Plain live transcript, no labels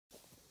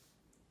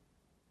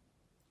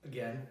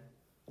Again?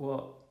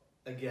 What?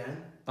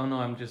 Again? Oh no,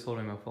 I'm just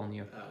holding my phone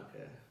here. Oh,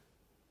 okay.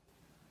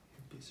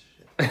 Piece of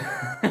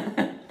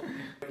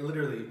shit.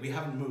 Literally, we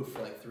haven't moved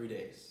for like 3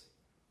 days.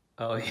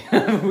 Oh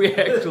yeah, we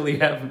actually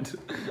haven't.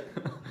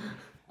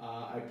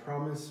 I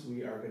promise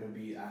we are going to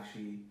be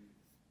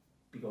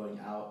going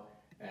out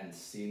and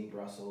seeing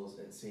Brussels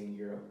and seeing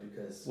Europe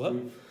because what?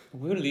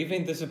 We're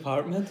leaving this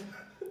apartment?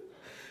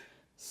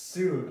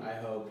 Soon, I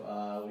hope.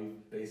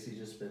 We've basically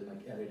just been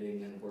like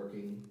editing and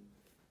working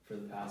for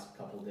the past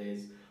couple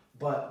days.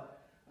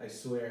 But I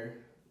swear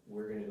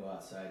we're going to go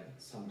outside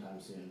sometime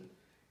soon.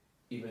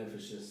 Even if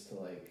it's just to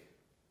like...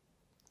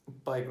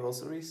 Buy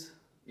groceries?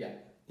 Yeah.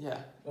 Yeah.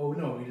 Oh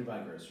no, we did buy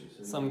groceries.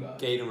 So some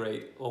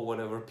Gatorade or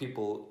whatever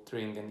people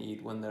drink and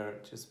eat when they're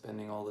just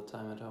spending all the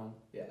time at home.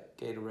 Yeah.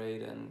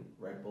 Gatorade and...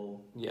 Red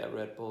Bull. Yeah,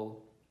 Red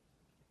Bull.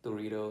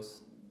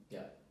 Doritos.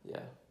 Yeah.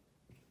 Yeah.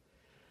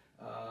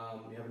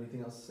 You have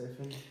anything else to say,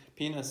 Finn?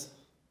 Penis.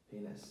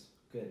 Penis.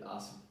 Good,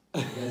 awesome.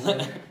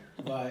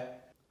 Bye.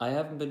 I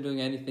haven't been doing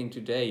anything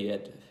today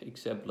yet,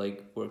 except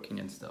like working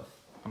and stuff.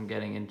 I'm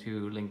getting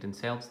into LinkedIn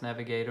Sales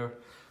Navigator.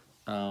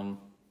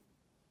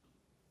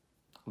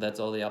 That's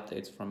all the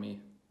updates from me.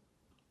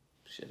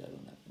 Shit, I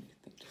don't have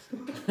anything to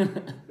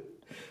say.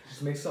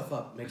 Just make stuff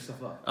up. Make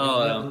stuff up.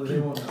 Oh, they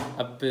won't know.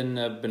 I've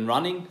been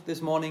running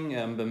this morning.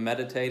 Been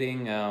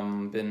meditating.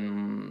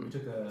 You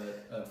took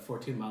a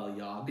 14-mile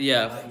jog.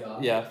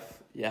 Yeah,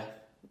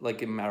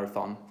 like a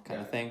marathon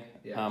kind of thing.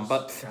 Yeah,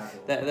 but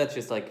that's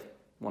just like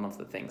one of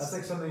the things. That's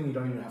like something you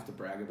don't even have to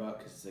brag about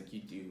because it's like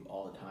you do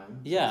all the time.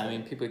 Yeah, I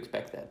mean, people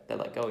expect that. They're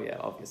like, oh yeah,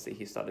 obviously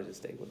he started his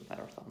day with a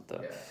marathon.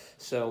 Yeah.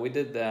 So we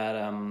did that.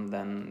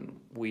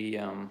 Then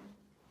we,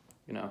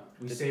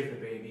 we saved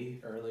a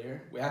baby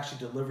earlier. We actually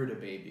delivered a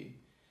baby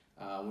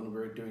when we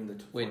were doing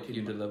the. Wait,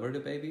 you delivered a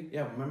baby?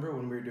 Yeah, remember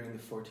when we were doing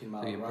the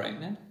 14-mile run? So you're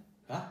pregnant?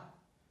 Huh?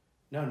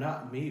 No,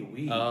 not me.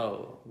 We.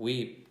 Oh,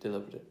 we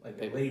delivered it. Like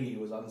the lady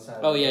was on the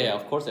side. Oh yeah,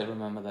 of course I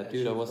remember that.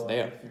 Dude, I was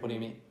there. What do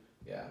you mean?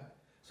 Yeah.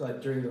 So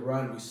like during the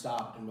run, we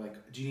stopped and we're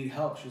like, do you need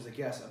help? She was like,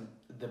 yes,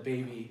 the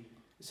baby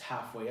is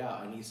halfway out.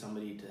 I need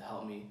somebody to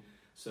help me.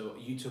 So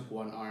you took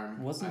one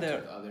arm, I took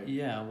the other.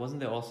 Yeah, wasn't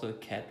there also a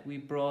cat we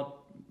brought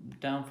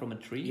down from a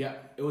tree? Yeah,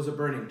 it was a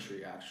burning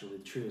tree actually.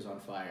 The tree was on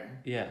fire.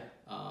 Yeah.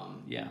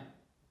 Yeah.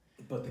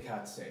 But the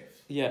cat's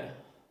safe. Yeah.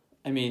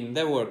 I mean,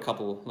 there were a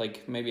couple,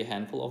 like maybe a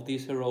handful of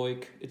these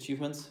heroic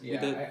achievements we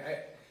did.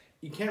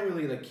 You can't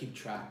really like keep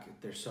track.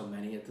 There's so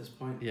many at this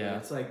point. Yeah.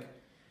 It's like,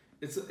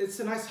 it's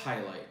a nice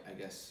highlight, I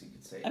guess you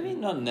could say. I mean,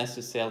 not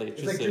necessarily.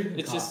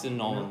 It's just a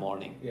normal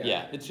morning.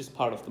 Yeah, it's just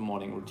part of the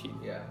morning routine.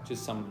 Yeah.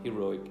 Just some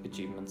heroic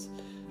achievements.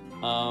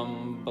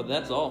 But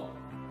that's all.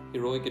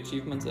 Heroic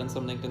achievements and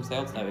some LinkedIn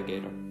Sales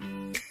Navigator.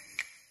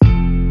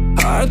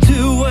 Hard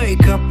to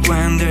wake up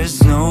when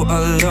there's no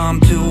alarm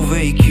to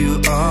wake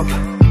you up.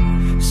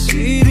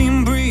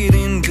 Sitting, breathing.